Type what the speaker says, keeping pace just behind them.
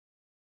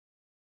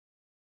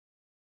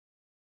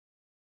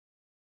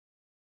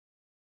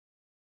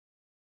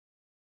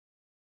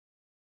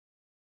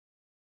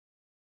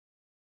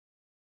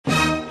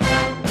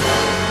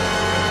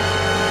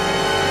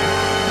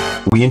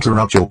We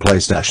interrupt your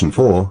PlayStation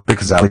 4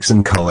 because Alex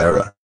and Co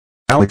error.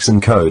 Alex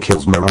and Co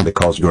kills Miranda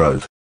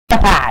Cosgrove.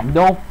 Haha,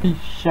 don't be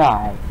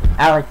shy.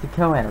 Alex the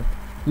killer.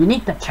 You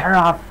need to turn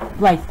off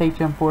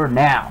PlayStation 4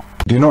 now.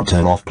 Do not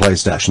turn off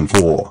PlayStation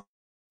 4.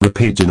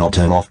 Repeat, do not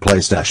turn off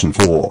PlayStation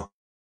 4.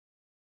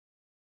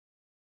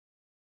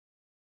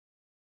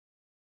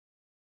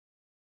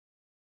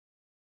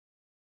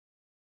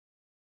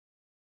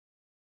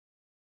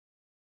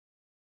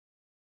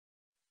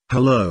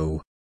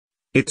 Hello.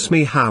 It's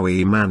me,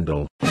 Howie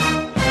Mandel.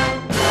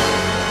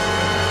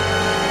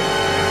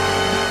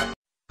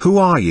 Who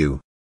are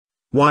you?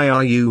 Why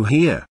are you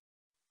here?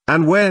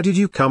 And where did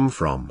you come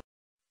from?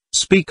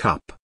 Speak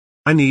up.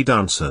 I need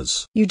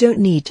answers. You don't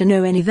need to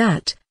know any of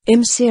that.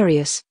 I'm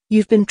serious.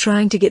 You've been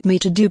trying to get me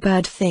to do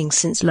bad things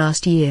since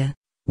last year.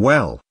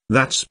 Well,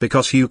 that's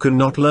because you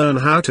cannot learn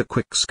how to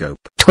quickscope.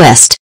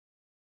 Twist.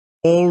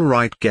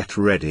 Alright, get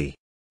ready.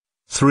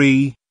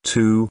 3,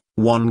 2,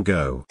 1,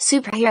 go.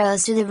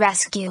 Superheroes to the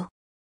rescue.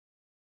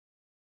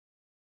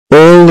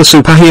 All the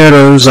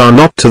superheroes are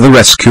not to the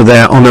rescue,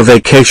 they're on a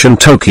vacation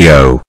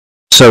Tokyo.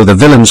 So the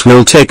villains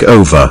will take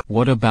over.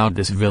 What about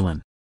this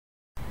villain?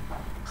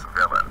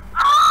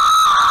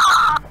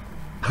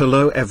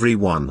 Hello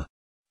everyone.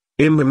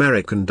 I'm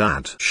American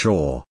Dad,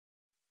 sure.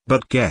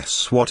 But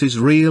guess what is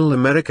real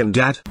American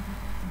Dad?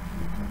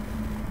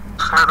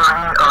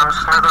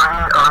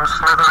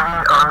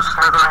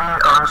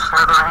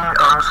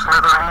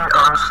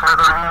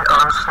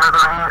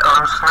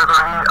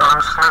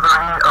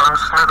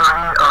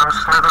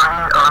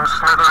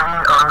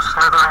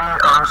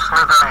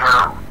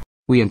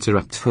 We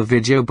interrupt for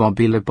video.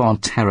 Bobby LeBon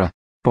terror.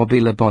 Bobby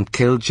LeBon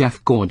killed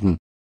Jeff Gordon.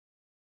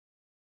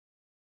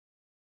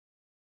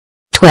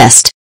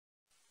 Twist.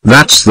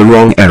 That's the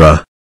wrong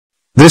error.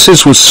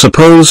 This was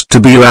supposed to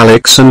be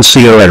Alex and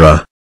Co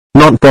error.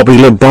 Not Bobby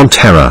LeBon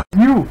error.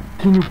 You,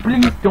 can you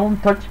please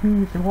don't touch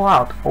me so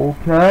loud,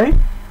 okay?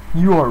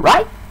 You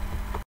alright?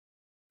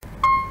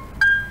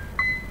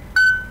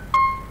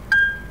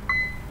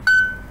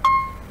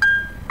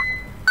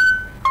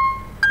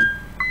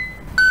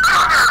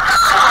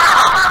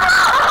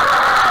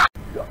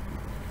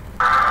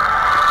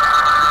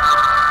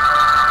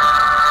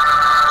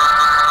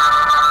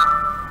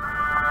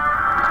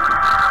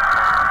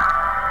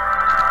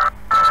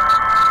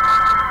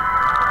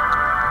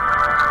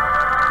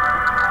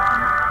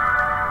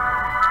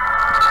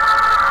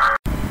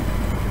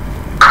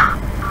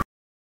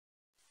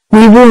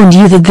 We warned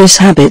you that this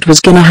habit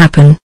was gonna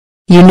happen.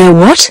 You know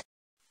what?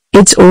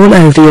 It's all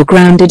over. You're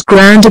grounded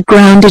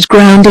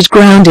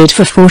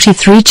for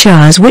 43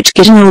 chars, which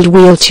getting old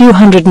wheel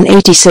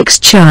 286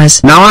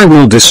 chars. Now I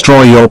will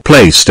destroy your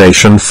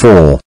PlayStation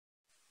 4.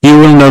 You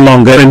will no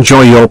longer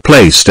enjoy your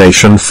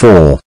PlayStation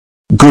 4.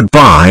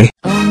 Goodbye.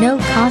 Oh no,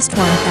 cost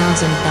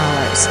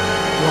 $1,000.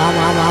 Wah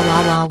wah wah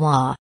wah wah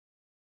wah.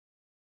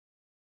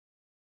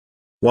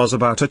 Was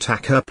about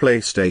attack her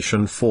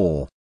PlayStation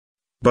 4.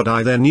 But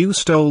I then you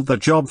stole the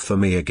job for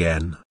me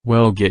again.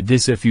 Well, get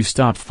this, if you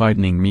stop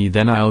fighting me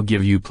then I'll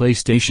give you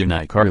PlayStation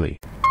iCarly.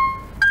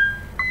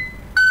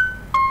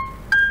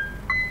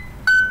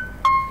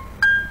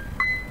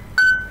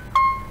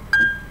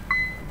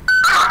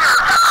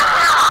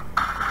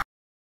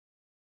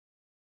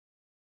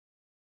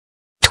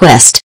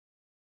 Twist.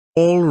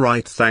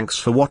 Alright, thanks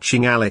for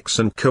watching Alex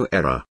and Co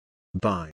error. Bye.